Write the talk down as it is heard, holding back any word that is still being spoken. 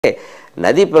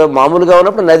నది మామూలుగా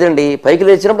ఉన్నప్పుడు నది అండి, పైకి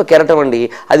లేచినప్పుడు కెరటం అండి,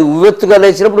 అది ఉవ్వెత్తుగా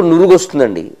లేచినప్పుడు నురుగు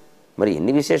వస్తుందండి. మరి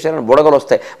ఎన్ని విశేషాలు, బుడగలు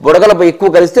వస్తాయి, బుడగలపై ఎక్కువ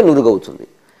కలిస్తే నురుగు అవుతుంది.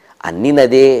 అన్నీ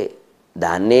నదే,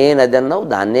 దాన్నే నది అన్నావు,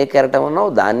 దాన్నే కెరటం అన్నావు,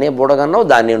 దాన్నే బుడగన్నావు,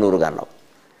 దాన్నే నురుగు అన్నావు.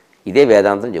 ఇదే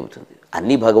వేదాంతం చెబుతుంది.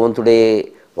 అన్నీ భగవంతుడే,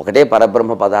 ఒకటే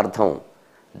పరబ్రహ్మ పదార్థం.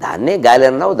 దాన్నే గాలి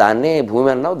అన్నావు, దాన్నే భూమి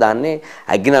అన్నావు, దాన్నే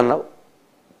అగ్ని అన్నావు,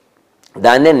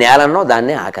 దాన్నే నేల అన్నావు,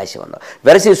 దాన్నే ఆకాశం అన్నావు.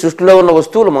 వెరసి సృష్టిలో ఉన్న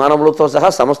వస్తువులు మానవులతో సహా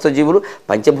సమస్త జీవులు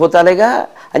పంచభూతాలేగా.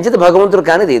 అంచేత భగవంతుడు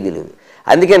కానిది ఏది లేదు.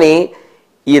 అందుకని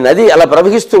ఈ నది అలా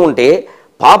ప్రవహిస్తూ ఉంటే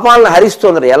పాపాలను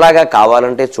హరిస్తుంది. ఎలాగా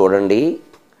కావాలంటే చూడండి,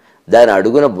 దాని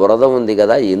అడుగున బురద ఉంది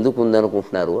కదా, ఎందుకు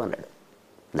ఉందనుకుంటున్నారు అన్నాడు.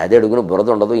 నది అడుగున బురద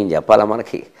ఉండదు, ఈయన చెప్పాలా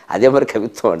మనకి? అదే మరి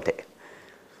కవిత్వం అంటే.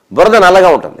 బురద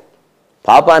నల్లగా ఉంటుంది.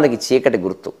 పాపానికి చీకటి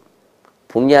గుర్తు,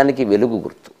 పుణ్యానికి వెలుగు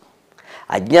గుర్తు.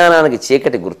 అజ్ఞానానికి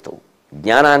చీకటి గుర్తు,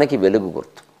 జ్ఞానానికి వెలుగు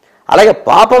గుర్తు. అలాగే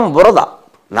పాపం బురద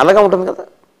నల్లగా ఉంటుంది కదా,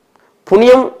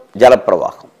 పుణ్యం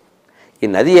జలప్రవాహం. ఈ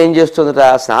నది ఏం చేస్తుందట?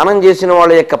 స్నానం చేసిన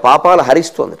వాళ్ళ యొక్క పాపాలు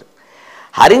హరిస్తుందట.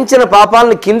 హరించిన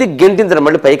పాపాలను కిందికి గెంటించడం,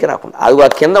 మళ్ళీ పైకి రాకుండా. అది ఆ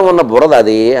కింద ఉన్న బురద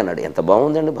అదే అన్నాడు. ఎంత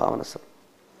బాగుందండి భావన అసలు.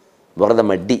 బురద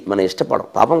మడ్డి మనం ఇష్టపడం,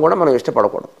 పాపం కూడా మనం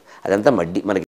ఇష్టపడకూడదు, అదంతా మడ్డి మనకి.